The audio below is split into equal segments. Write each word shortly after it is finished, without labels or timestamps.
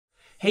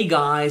Hey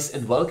guys,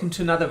 and welcome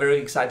to another very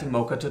exciting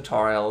Mocha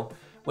tutorial.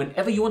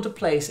 Whenever you want to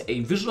place a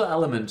visual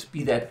element,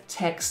 be that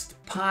text,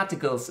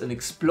 particles, an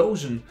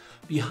explosion,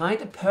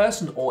 behind a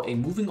person or a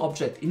moving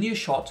object in your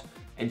shot,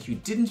 and you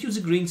didn't use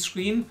a green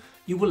screen,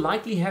 you will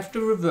likely have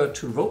to revert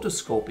to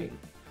rotoscoping.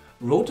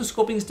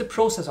 Rotoscoping is the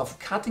process of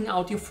cutting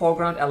out your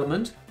foreground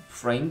element,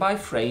 frame by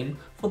frame,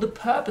 for the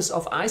purpose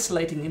of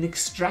isolating and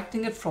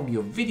extracting it from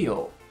your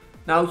video.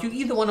 Now, you're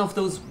either one of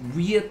those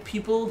weird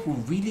people who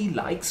really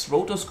likes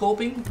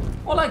rotoscoping,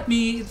 or like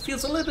me, it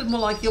feels a little bit more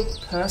like your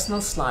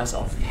personal slice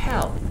of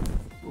hell.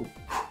 Ooh.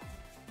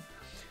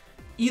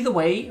 Either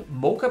way,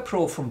 Mocha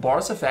Pro from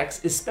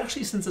BorisFX,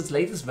 especially since its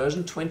latest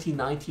version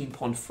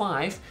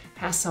 2019.5,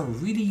 has some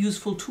really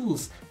useful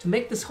tools to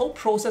make this whole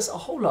process a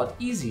whole lot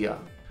easier.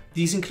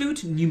 These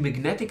include new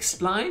magnetic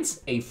splines,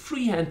 a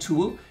freehand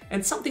tool,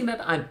 and something that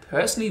I'm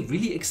personally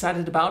really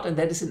excited about, and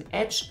that is an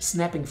edge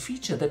snapping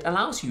feature that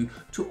allows you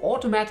to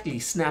automatically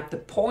snap the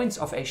points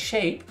of a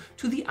shape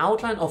to the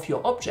outline of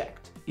your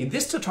object. In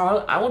this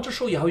tutorial, I want to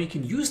show you how you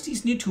can use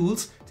these new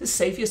tools to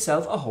save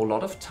yourself a whole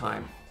lot of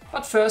time.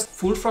 But first,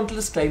 full frontal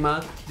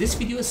disclaimer, this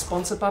video is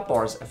sponsored by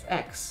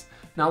BorisFX.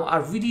 Now, I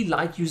really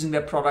like using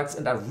their products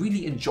and I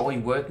really enjoy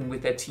working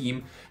with their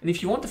team. And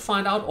if you want to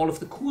find out all of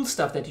the cool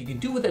stuff that you can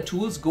do with their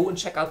tools, go and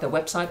check out their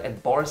website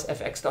at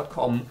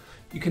borisfx.com.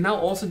 You can now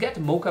also get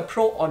Mocha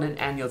Pro on an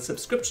annual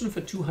subscription for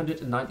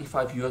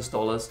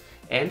 $295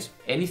 and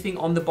anything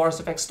on the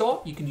BorisFX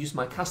store, you can use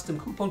my custom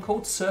coupon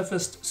code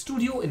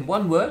SurfacedStudio in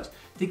one word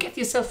to get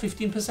yourself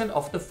 15%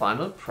 off the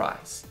final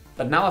price.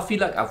 But now I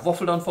feel like I've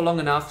waffled on for long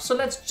enough, so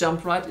let's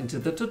jump right into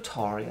the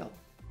tutorial.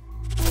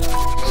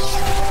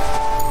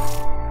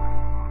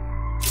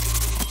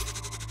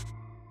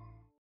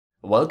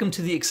 Welcome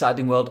to the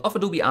exciting world of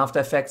Adobe After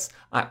Effects.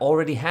 I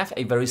already have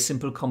a very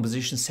simple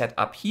composition set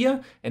up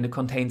here, and it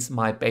contains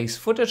my base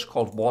footage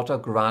called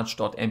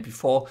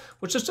watergarage.mp4,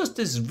 which is just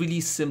this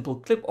really simple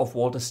clip of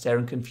water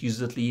staring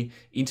confusedly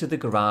into the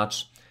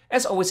garage.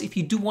 As always, if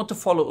you do want to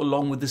follow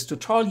along with this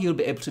tutorial, you'll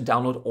be able to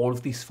download all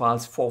of these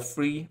files for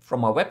free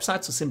from my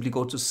website. So simply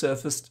go to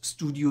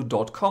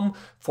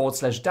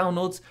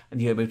surfacedstudio.com/downloads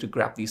and you'll be able to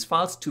grab these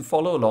files to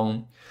follow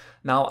along.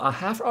 Now, I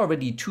have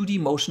already 2D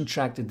motion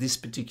tracked this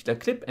particular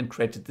clip and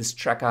created this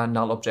tracker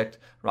null object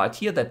right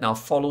here that now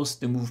follows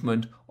the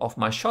movement of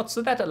my shot.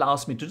 So that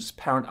allows me to just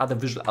parent other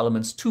visual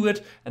elements to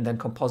it and then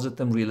composite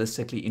them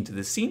realistically into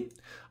the scene.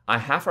 I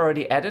have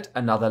already added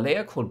another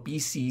layer called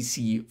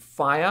BCC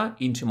Fire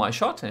into my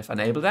shot. And if I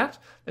enable that,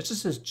 that's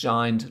just this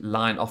giant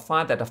line of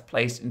fire that I've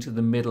placed into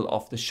the middle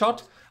of the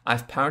shot.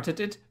 I've parented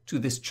it to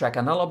this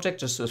tracker null object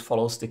just so it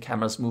follows the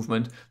camera's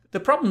movement. The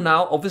problem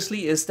now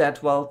obviously is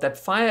that, well, that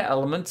fire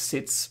element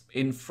sits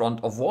in front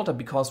of water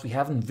because we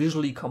haven't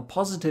visually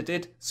composited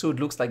it so it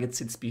looks like it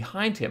sits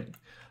behind him.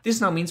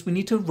 This now means we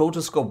need to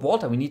rotoscope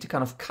water. We need to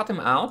kind of cut him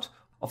out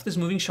of this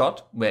moving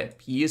shot where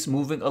he is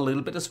moving a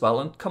little bit as well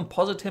and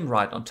composite him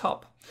right on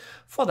top.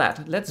 For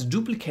that, let's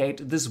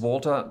duplicate this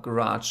water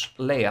garage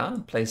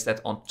layer, place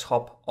that on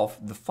top of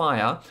the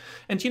fire,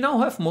 and you now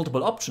have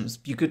multiple options.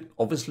 You could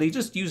obviously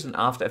just use an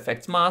After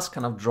Effects mask,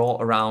 kind of draw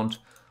around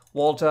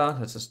water.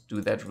 Let's just do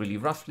that really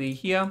roughly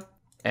here.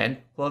 And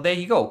well, there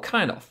you go,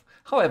 kind of.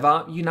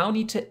 However, you now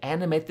need to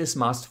animate this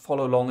mask to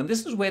follow along, and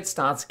this is where it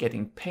starts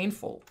getting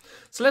painful.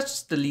 So let's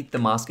just delete the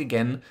mask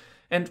again.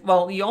 And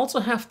well, you also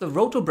have the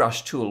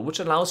Rotobrush tool, which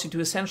allows you to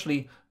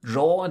essentially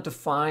draw and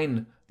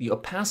define the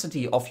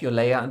opacity of your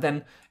layer, and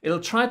then it'll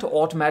try to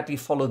automatically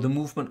follow the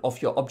movement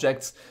of your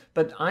objects.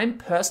 But I'm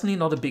personally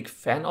not a big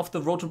fan of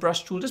the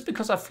Rotobrush tool just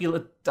because I feel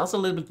it does a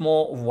little bit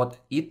more of what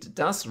it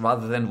does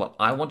rather than what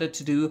I want it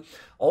to do.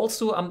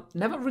 Also, I'm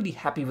never really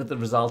happy with the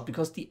result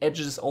because the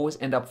edges always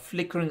end up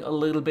flickering a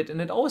little bit and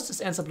it always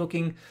just ends up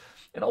looking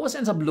a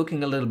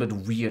little bit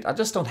weird. I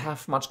just don't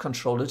have much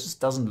control. It just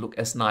doesn't look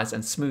as nice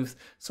and smooth.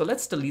 So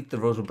let's delete the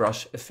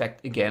Rotobrush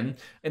effect again.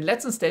 And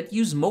let's instead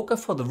use Mocha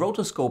for the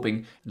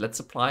rotoscoping. Let's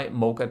apply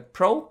Mocha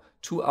Pro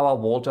to our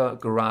water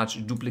garage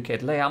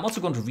duplicate layer. I'm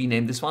also going to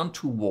rename this one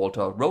to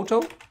Water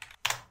Roto.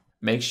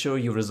 Make sure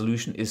your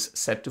resolution is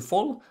set to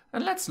full.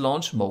 And let's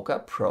launch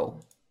Mocha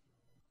Pro.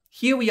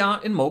 Here we are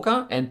in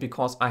Mocha, and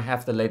because I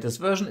have the latest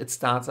version, it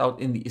starts out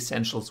in the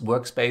Essentials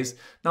workspace.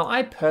 Now,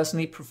 I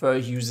personally prefer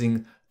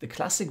using the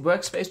classic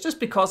workspace just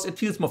because it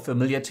feels more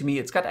familiar to me.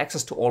 It's got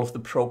access to all of the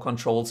Pro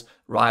controls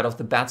right off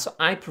the bat, so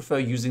I prefer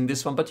using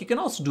this one, but you can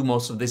also do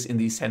most of this in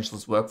the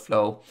Essentials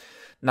workflow.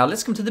 Now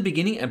let's come to the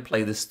beginning and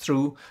play this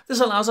through. This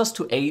allows us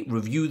to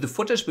review the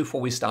footage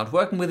before we start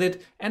working with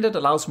it, and it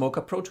allows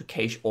Mocha Pro to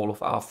cache all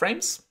of our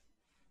frames.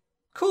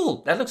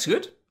 Cool, that looks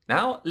good.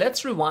 Now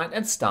let's rewind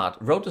and start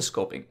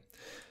rotoscoping.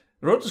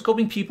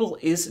 Rotoscoping people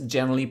is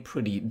generally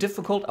pretty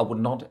difficult. I would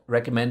not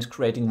recommend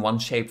creating one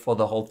shape for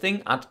the whole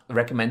thing. I'd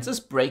recommend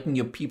just breaking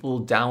your people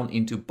down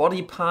into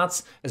body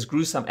parts, as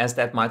gruesome as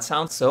that might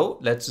sound. So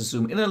let's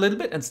zoom in a little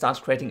bit and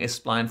start creating a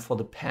spline for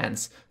the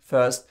pants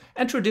first.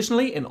 And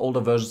traditionally in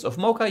older versions of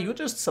Mocha, you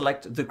just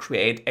select the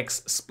Create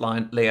X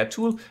Spline Layer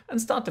tool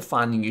and start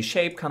defining your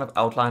shape, kind of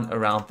outline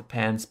around the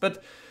pants.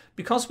 But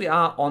Because we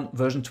are on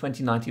version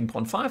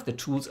 2019.5, the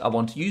tools I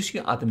want to use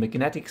here are the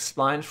magnetic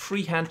spline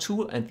freehand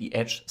tool and the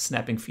edge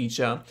snapping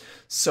feature.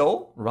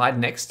 So right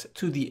next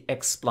to the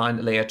X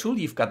spline layer tool,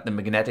 you've got the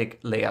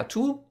magnetic layer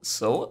tool.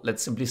 So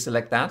let's simply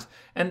select that.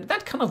 And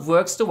that kind of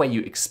works the way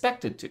you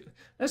expect it to.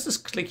 Let's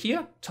just click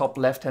here, top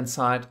left-hand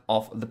side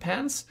of the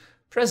pans.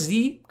 Press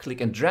Z, click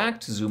and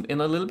drag to zoom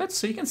in a little bit.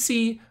 So you can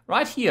see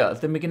right here,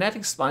 the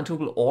magnetic spline tool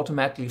will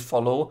automatically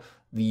follow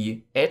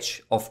the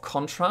edge of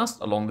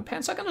contrast along the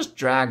pan. So I can just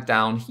drag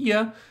down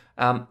here.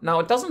 Now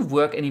it doesn't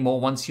work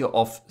anymore once you're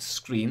off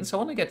screen. So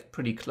I want to get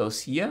pretty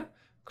close here.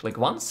 Click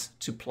once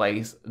to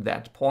place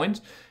that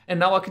point. And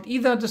now I could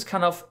either just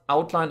kind of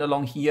outline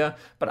along here,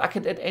 but I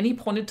could at any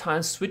point in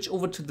time switch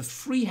over to the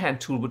freehand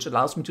tool, which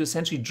allows me to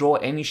essentially draw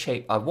any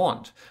shape I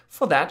want.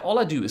 For that, all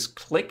I do is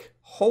click,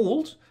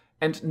 hold,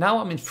 and now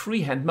I'm in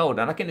freehand mode.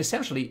 And I can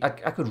essentially, I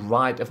could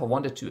write if I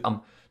wanted to. I'm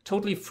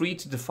totally free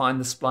to define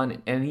the spline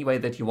in any way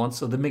that you want.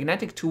 So the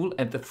magnetic tool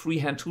and the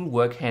freehand tool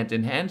work hand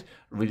in hand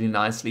really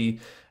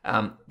nicely.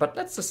 But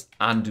let's just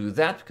undo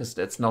that because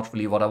that's not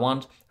really what I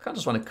want. I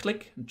just want to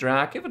click,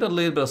 drag, give it a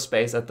little bit of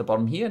space at the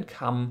bottom here and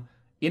come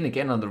in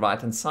again on the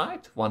right hand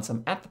side. Once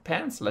I'm at the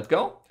pan, so let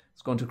go.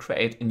 It's going to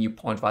create a new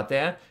point right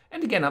there.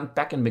 And again, I'm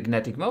back in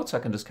magnetic mode. So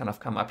I can just kind of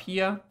come up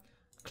here,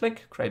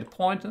 click, create a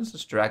point, and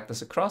just drag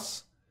this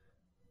across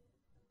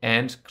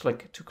and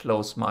click to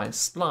close my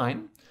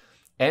spline.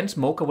 And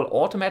Mocha will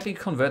automatically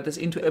convert this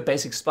into a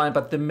basic spline,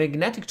 but the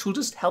magnetic tool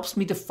just helps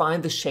me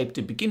define the shape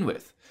to begin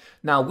with.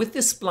 Now, with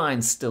this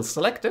spline still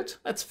selected,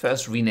 let's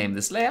first rename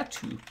this layer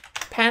to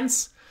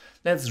pans.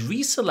 Let's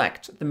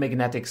reselect the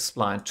magnetic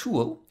spline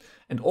tool.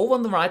 And over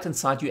on the right-hand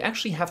side, you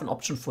actually have an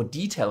option for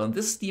detail. And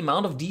this is the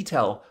amount of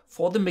detail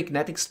for the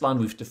magnetic spline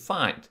we've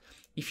defined.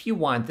 If you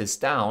wind this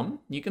down,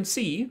 you can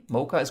see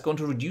Mocha is going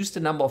to reduce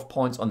the number of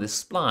points on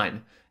this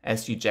spline.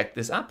 As you jack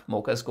this up,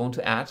 Mocha is going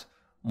to add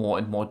more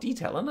and more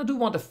detail. And I do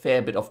want a fair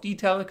bit of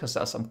detail because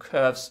there are some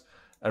curves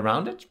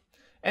around it.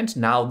 And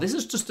now this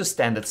is just a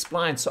standard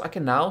spline. So I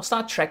can now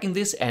start tracking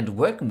this and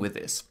working with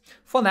this.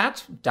 For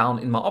that, down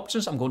in my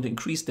options, I'm going to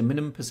increase the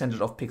minimum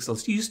percentage of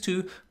pixels used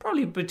to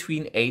probably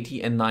between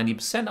 80 and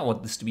 90%. I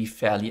want this to be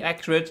fairly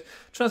accurate.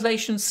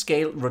 Translation,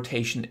 scale,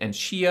 rotation, and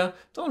shear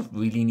don't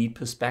really need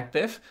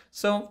perspective.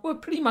 So we're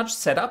pretty much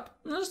set up.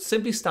 Let's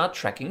simply start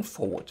tracking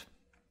forward.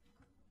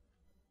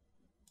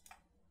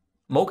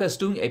 Mocha is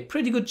doing a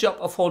pretty good job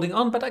of holding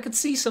on, but I could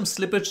see some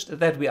slippage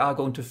that we are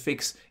going to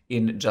fix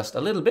in just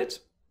a little bit.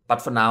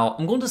 But for now,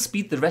 I'm going to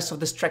speed the rest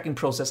of this tracking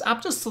process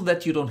up just so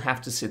that you don't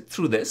have to sit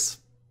through this.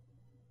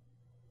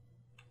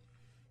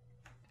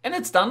 And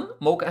it's done.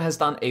 Mocha has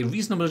done a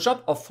reasonable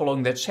job of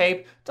following that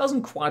shape.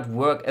 Doesn't quite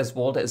work as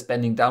Walter is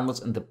bending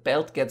downwards and the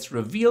belt gets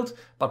revealed,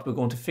 but we're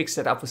going to fix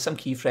that up with some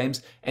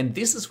keyframes. And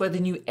this is where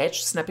the new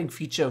edge snapping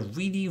feature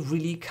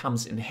really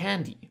comes in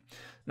handy.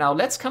 Now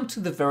let's come to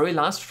the very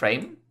last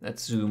frame.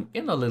 Let's zoom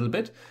in a little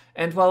bit.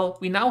 And well,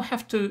 we now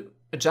have to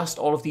adjust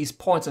all of these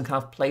points and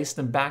kind of place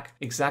them back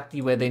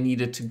exactly where they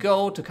needed to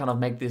go to kind of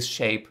make this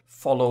shape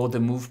follow the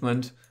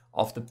movement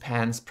of the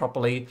pans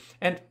properly.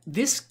 And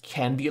this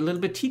can be a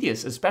little bit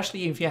tedious,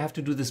 especially if you have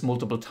to do this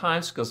multiple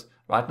times, because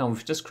right now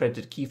we've just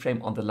created a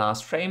keyframe on the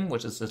last frame,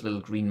 which is this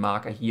little green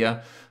marker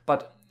here.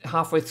 But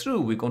halfway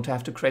through, we're going to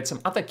have to create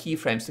some other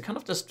keyframes to kind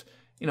of just,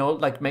 you know,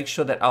 like make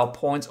sure that our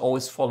points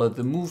always follow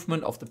the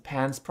movement of the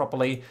pans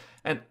properly.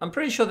 And I'm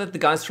pretty sure that the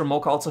guys from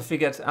Mocha also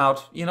figured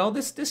out, you know,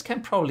 this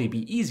can probably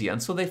be easier.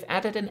 And so they've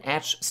added an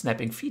edge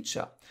snapping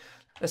feature.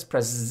 Let's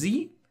press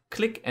Z,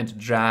 click and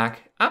drag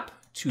up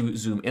to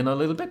zoom in a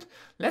little bit.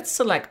 Let's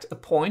select a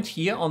point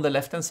here on the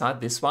left-hand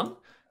side, this one.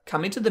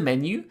 Come into the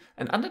menu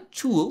and under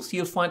Tools,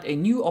 you'll find a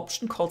new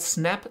option called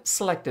Snap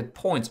Selected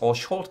Points, or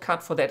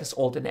shortcut for that is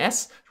Alt and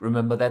S.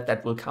 Remember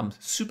that will come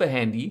super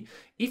handy.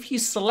 If you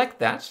select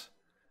that,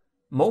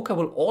 Mocha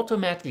will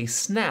automatically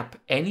snap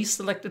any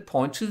selected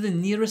point to the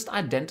nearest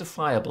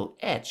identifiable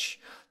edge.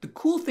 The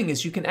cool thing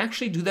is you can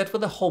actually do that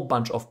with a whole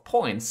bunch of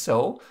points.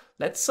 So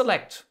let's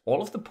select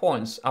all of the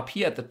points up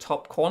here at the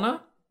top corner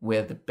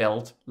where the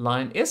belt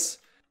line is.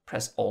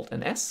 Press Alt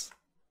and S.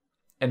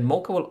 And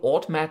Mocha will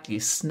automatically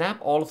snap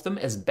all of them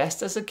as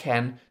best as it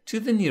can to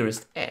the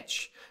nearest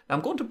edge. Now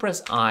I'm going to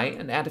press I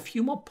and add a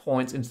few more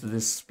points into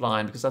this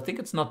spline because I think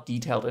it's not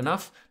detailed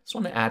enough. Just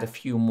want to add a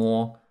few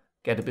more,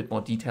 get a bit more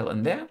detail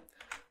in there.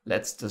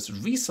 Let's just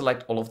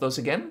reselect all of those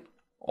again,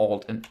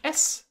 Alt and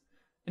S.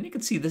 And you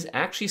can see this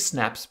actually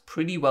snaps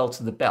pretty well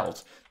to the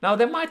belt. Now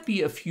there might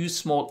be a few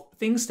small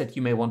things that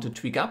you may want to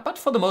tweak up, but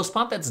for the most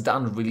part that's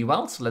done really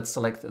well. So let's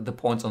select the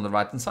points on the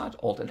right hand side,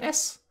 Alt and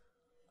S.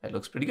 That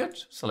looks pretty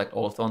good. Select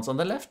all of the ones on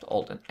the left,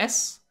 Alt and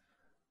S.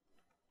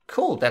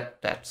 Cool, that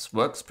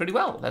works pretty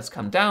well. Let's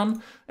come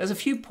down. There's a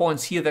few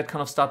points here that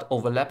kind of start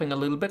overlapping a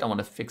little bit. I want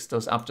to fix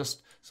those up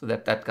just so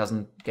that that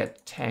doesn't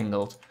get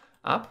tangled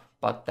up,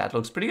 but that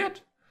looks pretty good.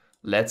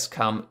 Let's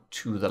come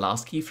to the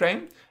last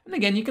keyframe. And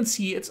again, you can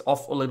see it's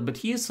off a little bit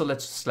here. So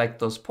let's select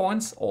those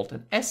points, Alt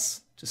and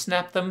S to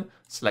snap them.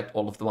 Select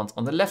all of the ones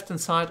on the left-hand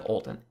side,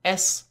 Alt and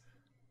S.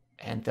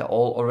 And they're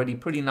all already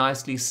pretty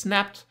nicely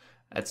snapped.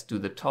 Let's do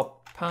the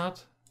top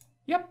part.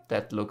 Yep,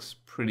 that looks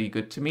pretty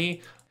good to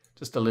me.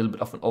 Just a little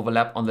bit of an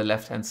overlap on the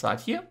left-hand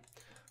side here.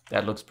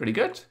 That looks pretty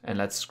good. And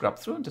let's scrub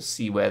through and just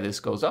see where this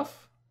goes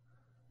off.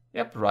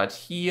 Yep, right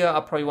here,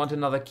 I probably want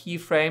another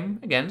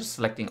keyframe. Again, just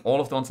selecting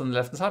all of the ones on the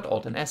left-hand side,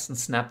 Alt and S, and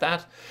snap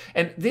that.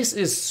 And this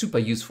is super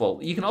useful.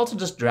 You can also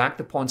just drag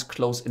the points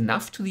close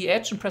enough to the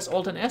edge and press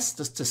Alt and S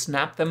just to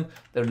snap them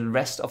the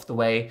rest of the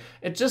way.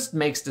 It just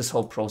makes this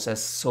whole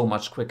process so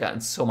much quicker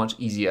and so much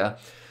easier.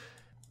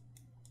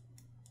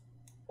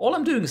 All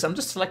I'm doing is I'm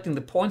just selecting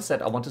the points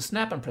that I want to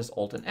snap and press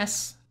Alt and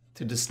S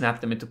to just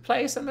snap them into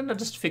place, and then I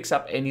just fix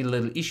up any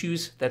little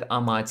issues that I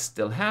might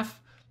still have.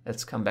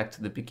 Let's come back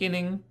to the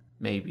beginning.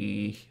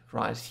 Maybe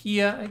right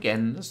here,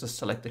 again, let's just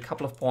select a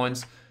couple of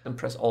points and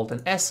press Alt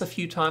and S a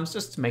few times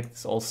just to make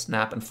this all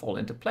snap and fall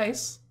into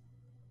place.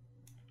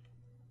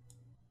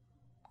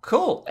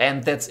 Cool,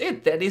 and that's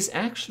it. That is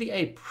actually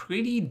a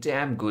pretty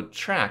damn good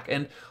track.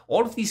 And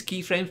all of these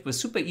keyframes were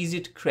super easy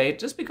to create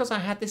just because I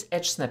had this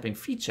edge snapping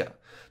feature.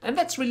 And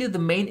that's really the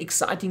main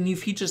exciting new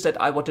features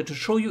that I wanted to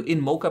show you in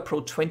Mocha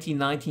Pro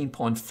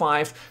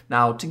 2019.5.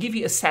 Now, to give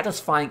you a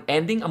satisfying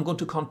ending, I'm going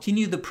to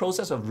continue the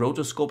process of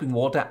rotoscoping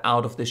water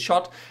out of this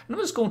shot. And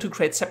I'm just going to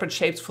create separate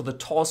shapes for the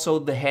torso,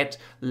 the head,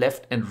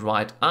 left and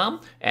right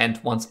arm.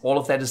 And once all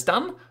of that is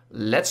done,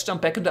 let's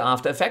jump back into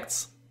After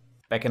Effects.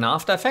 Back in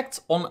After Effects,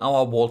 on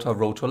our Walter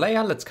Roto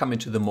layer, let's come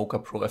into the Mocha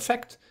Pro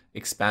effect,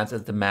 expand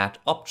as the matte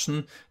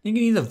option. You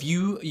can either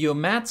view your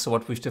matte, so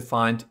what we've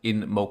defined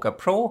in Mocha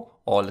Pro,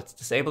 or let's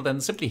disable, then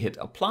simply hit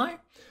apply.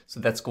 So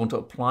that's going to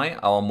apply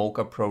our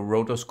Mocha Pro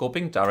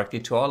rotoscoping directly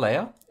to our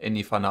layer. And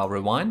if I now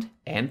rewind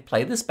and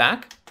play this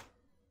back,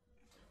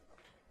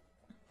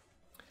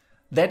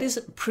 that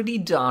is pretty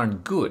darn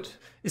good.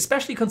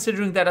 Especially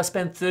considering that I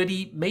spent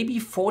 30, maybe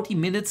 40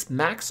 minutes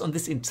max on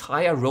this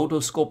entire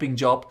rotoscoping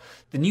job.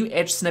 The new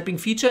edge snapping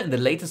feature in the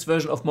latest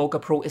version of Mocha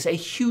Pro is a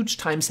huge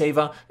time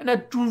saver, and I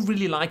do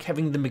really like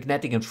having the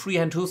magnetic and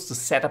freehand tools to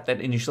set up that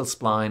initial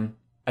spline.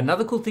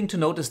 Another cool thing to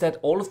note is that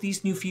all of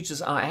these new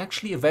features are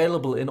actually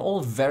available in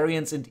all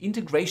variants and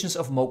integrations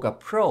of Mocha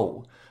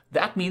Pro.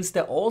 That means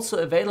they're also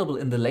available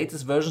in the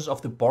latest versions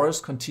of the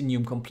Boris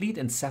Continuum Complete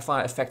and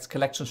Sapphire Effects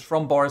collections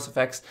from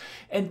BorisFX,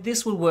 and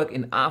this will work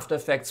in After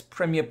Effects,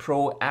 Premiere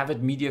Pro,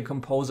 Avid Media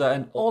Composer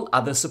and all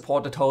other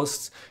supported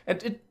hosts,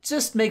 and it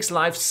just makes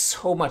life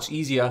so much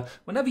easier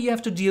whenever you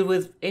have to deal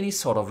with any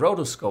sort of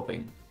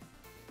rotoscoping.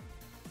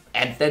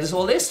 And that is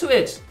all there is to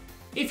it.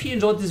 If you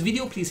enjoyed this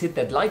video, please hit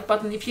that like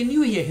button. If you're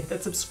new here, hit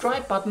that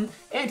subscribe button.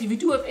 And if you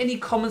do have any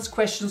comments,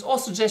 questions or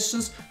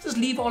suggestions, just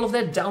leave all of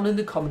that down in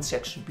the comment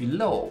section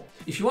below.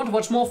 If you want to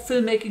watch more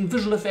filmmaking,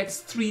 visual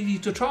effects,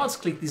 3D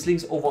tutorials, click these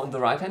links over on the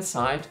right hand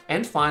side.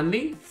 And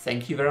finally,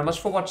 thank you very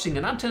much for watching,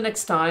 and until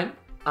next time,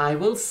 I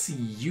will see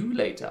you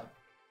later.